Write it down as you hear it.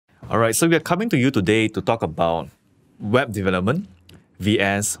All right, so we are coming to you today to talk about web development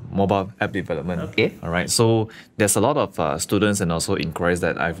vs mobile app development. Okay. All right, so there's a lot of students and also inquiries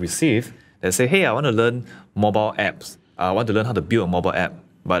that I've received that say, hey, I want to learn mobile apps. I want to learn how to build a mobile app,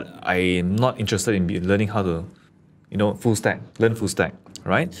 but I'm not interested in learning how to, learn full stack,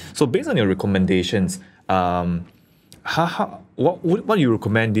 right? So based on your recommendations, what do you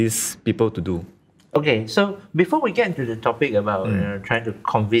recommend these people to do? Okay, so before we get into the topic about trying to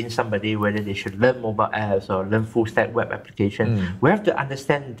convince somebody whether they should learn mobile apps or learn full stack web application, we have to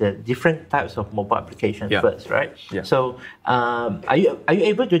understand the different types of mobile applications first, right? Yeah. So, are you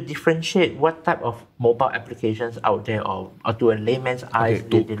able to differentiate what type of mobile applications out there, or to a layman's eyes?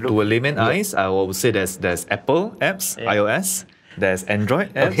 To a layman's eyes, I would say there's Apple apps, iOS. There's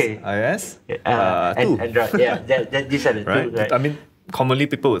Android apps, iOS, Android. Yeah, these are the two, right? I mean, commonly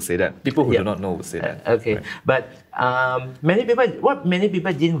people would say that. People who do not know would say that. Okay, right. But what many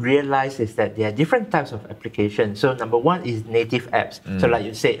people didn't realize is that there are different types of applications. So number one is native apps. So like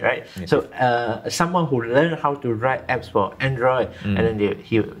you said, right? Native. So someone who learned how to write apps for Android, and then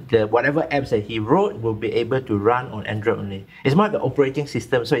the whatever apps that he wrote will be able to run on Android only. It's more the operating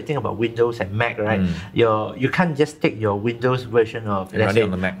system. So you think about Windows and Mac, right? You can't just take your Windows version of, let's say,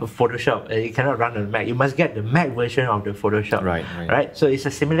 Photoshop. You cannot run on the Mac. You must get the Mac version of the Photoshop. Right. So it's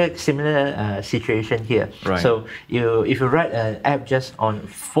a similar situation here. Right. So if you write an app just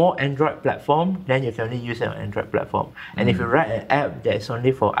for Android platform, then you can only use it on Android platform. And if you write an app that is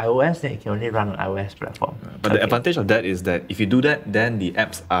only for iOS, then it can only run on iOS platform. But the advantage of that is that if you do that, then the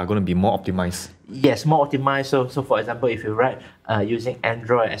apps are going to be more optimized. Yes, more optimized. So for example, if you write using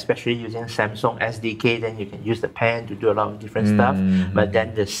Android, especially using Samsung SDK, then you can use the pen to do a lot of different stuff. But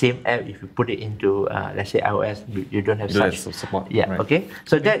then the same app, if you put it into, let's say, iOS, you don't have such support. Yeah, right. Okay.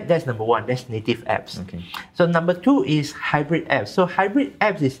 So that's number one. That's native apps. Okay. So number two is hybrid apps. So hybrid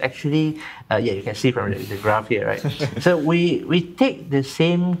apps is actually, you can see from the graph here, right? So we take the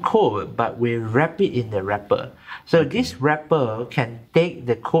same code, but we wrap it in the wrapper. So this wrapper can take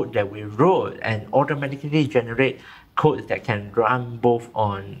the code that we wrote and automatically generate code that can run both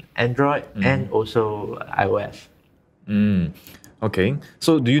on Android and also iOS. Okay.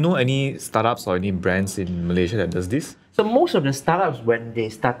 So do you know any startups or any brands in Malaysia that does this? So most of the startups, when they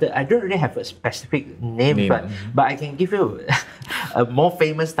started, I don't really have a specific name. But I can give you a more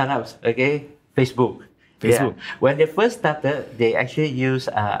famous startups, okay? Facebook. Yeah. When they first started, they actually used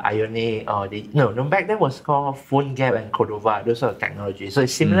Ionic, or back then was called PhoneGap and Cordova. Those are technologies. So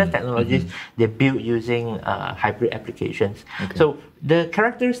it's similar technologies they built using hybrid applications. Okay. So the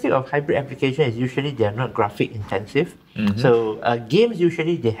characteristic of hybrid application is usually they are not graphic intensive. So games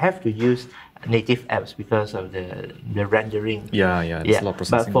usually they have to use native apps because of the rendering. There's a lot of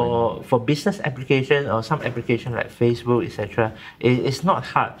processing. But for business application or some application like Facebook, etc., it's not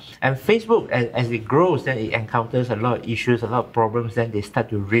hard. And Facebook, as it grows, then it encounters a lot of issues, a lot of problems. Then they start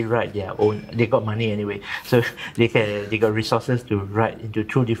to rewrite their own. They got money anyway, so they got resources to write into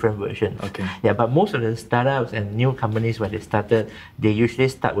two different versions. Okay. Yeah, but most of the startups and new companies when they started, they usually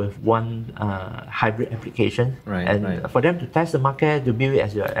start with one hybrid application, for them to test the market, to build it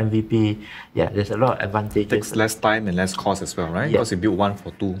as your MVP. Yeah, there's a lot of advantages. It takes less time and less cost as well, right? Because you build one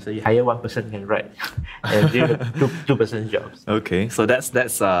for two. So you hire one person can write and do two person jobs. Okay, so that's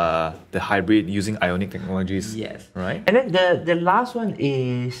the hybrid using Ionic technologies. Yes. Right. And then the last one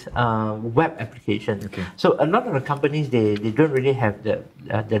is web application. Okay. So a lot of the companies they don't really have the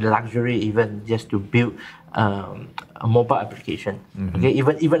luxury even just to build a mobile application, okay,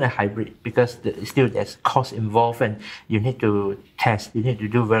 even a hybrid, because still there's cost involved and you need to test, you need to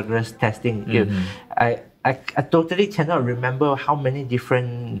do rigorous testing. I totally cannot remember how many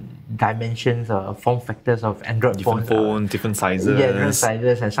different dimensions or form factors of Android phones. Different sizes. Yeah, different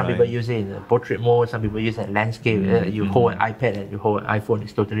sizes, and some people use it in portrait mode, some people use it in landscape. You hold an iPad and you hold an iPhone,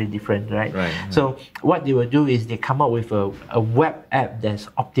 it's totally different, right? So what they will do is they come up with a web app that's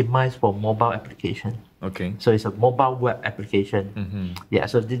optimized for mobile application. Okay. So it's a mobile web application. Yeah,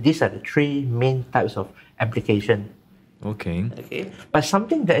 so these are the three main types of application. Okay. But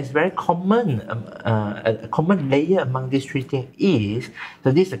something that is very common, a common layer among these three things is, so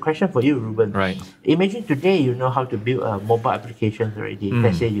this is a question for you, Ruben. Right. Imagine today you know how to build mobile applications already.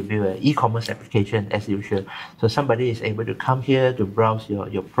 Let's say you build an e-commerce application as usual. So somebody is able to come here to browse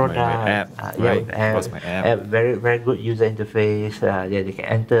your product. Browse my app. Very, very good user interface. They can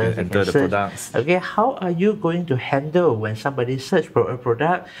enter the search. products. Okay, how are you going to handle when somebody search for a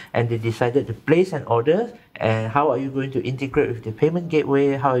product and they decided to place an order and how are you going to integrate with the payment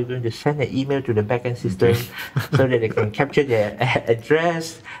gateway? How are you going to send an email to the backend system so that they can capture their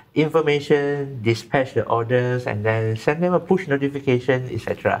address, information, dispatch the orders, and then send them a push notification,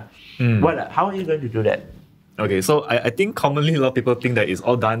 etc. How are you going to do that? Okay, so I think commonly a lot of people think that it's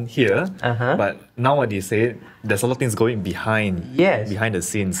all done here, but now what you say, there's a lot of things going behind the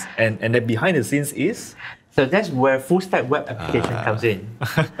scenes. And that behind the scenes is? So that's where full stack web application comes in.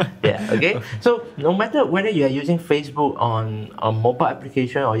 Okay. So no matter whether you are using Facebook on mobile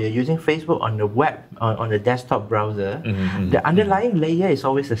application or you're using Facebook on the web, on the desktop browser, the underlying layer is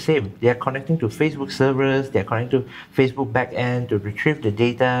always the same. They are connecting to Facebook servers, they are connecting to Facebook backend to retrieve the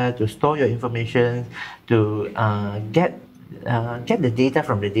data, to store your information, to get the data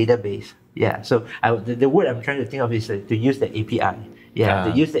from the database. So the word I'm trying to think of is to use the API.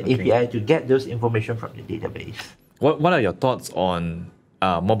 To use the API to get those information from the database. What are your thoughts on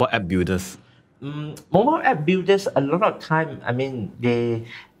mobile app builders? Mobile app builders, a lot of time, I mean, they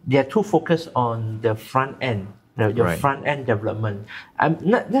are too focused on the front end. Your front end development.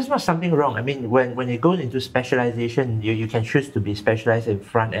 That's not something wrong. I mean, when it goes into specialization, you can choose to be specialized in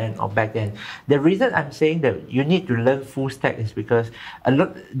front end or back end. The reason I'm saying that you need to learn full stack is because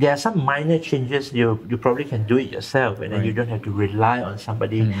there are some minor changes you probably can do it yourself, and then you don't have to rely on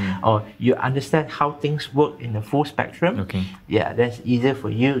somebody, or you understand how things work in the full spectrum. That's easier for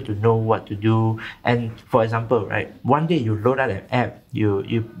you to know what to do. And for example, one day you load out an app, your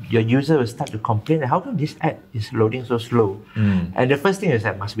user will start to complain that how come this app is loading so slow? And the first thing is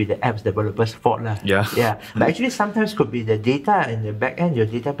that must be the app's developer's fault. But actually sometimes could be the data in the back end, your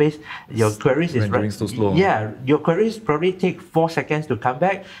database, your queries is rendering so slow. Your queries probably take 4 seconds to come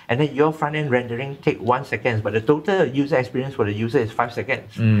back, and then your front end rendering take 1 second, but the total user experience for the user is 5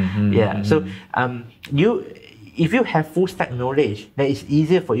 seconds. So if you have full stack knowledge, then it's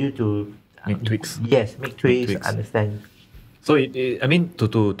easier for you to make tweaks. Make tweaks, understand. So, I mean,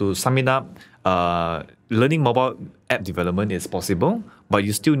 to sum it up, learning mobile app development is possible, but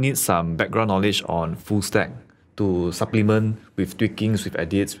you still need some background knowledge on full stack to supplement with tweakings, with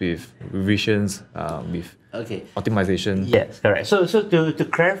edits, with revisions, with optimization. Yes, correct. So to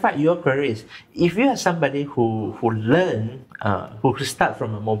clarify your queries, if you are somebody who start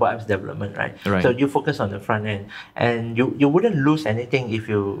from a mobile apps development, so you focus on the front end, and you wouldn't lose anything if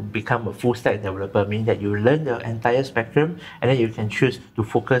you become a full stack developer, meaning that you learn the entire spectrum, and then you can choose to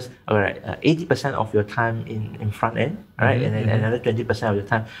focus 80% of your time in front end, and then another 20% of your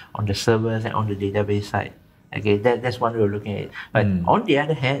time on the servers and on the database side. Okay, that's one way of looking at it. But on the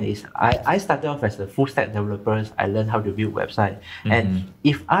other hand, I started off as a full stack developer. I learned how to build website, and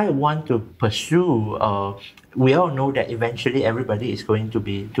if I want to pursue, we all know that eventually everybody is going to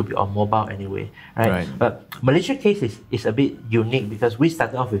be on mobile anyway, right? But Malaysia case is a bit unique because we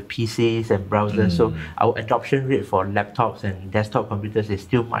started off with PCs and browsers, so our adoption rate for laptops and desktop computers is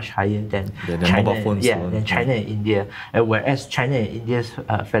still much higher than China, mobile phones. Than China and India. Whereas China and India's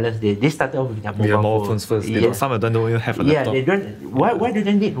fellas, they started off with their mobile phones first. Some of them don't even have a laptop. They don't. Why do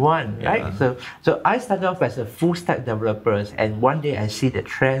they need one, right? So I started off as a full stack developer, and one day I see the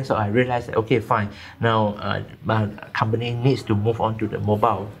trend, so I realized that okay, fine, now my company needs to move on to the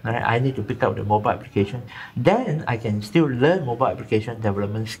mobile. Right? I need to pick up the mobile application. Then I can still learn mobile application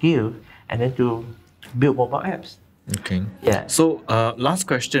development skills, and then to build mobile apps. Okay. So last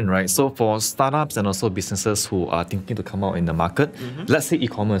question, right? So for startups and also businesses who are thinking to come out in the market, let's say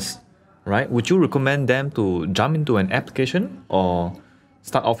e-commerce, right? Would you recommend them to jump into an application or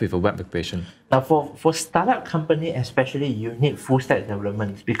start off with a web application? Now for startup company especially, you need full stack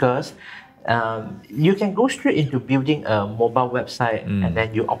development because you can go straight into building a mobile website and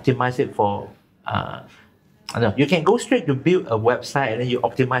then you optimize it for you can go straight to build a website and then you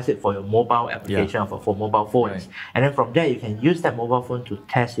optimize it for your mobile application for mobile phones. And then from there, you can use that mobile phone to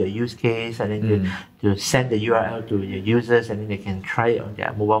test your use case and then to send the URL to your users and then they can try it on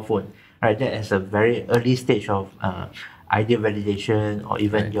their mobile phone. Right, that is a very early stage of idea validation or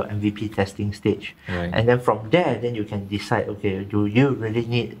even your MVP testing stage. And then from there, then you can decide, okay, do you really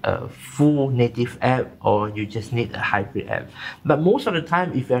need a full native app or you just need a hybrid app? But most of the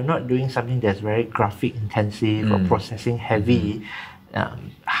time, if you're not doing something that's very graphic intensive or processing heavy,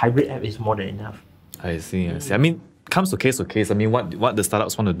 hybrid app is more than enough. I see. I mean, comes to case to case. I mean, what the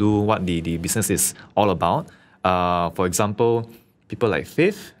startups want to do, what the business is all about. For example, people like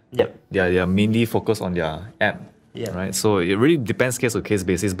Fifth, they are mainly focused on their app. Right, so it really depends case to case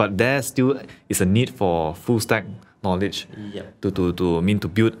basis, but there still is a need for full stack knowledge to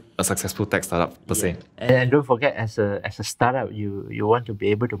build a successful tech startup per se. And don't forget, as a startup, you want to be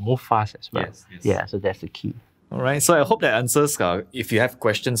able to move fast as well. So that's the key. All right, so I hope that answers if you have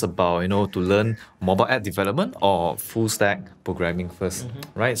questions about, to learn mobile app development or full stack programming first,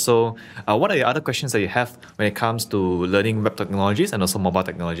 right? So what are the other questions that you have when it comes to learning web technologies and also mobile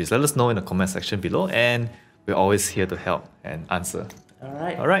technologies? Let us know in the comment section below, and we're always here to help and answer. All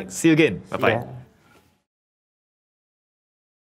right. All right, see you again. Bye-bye. Yeah.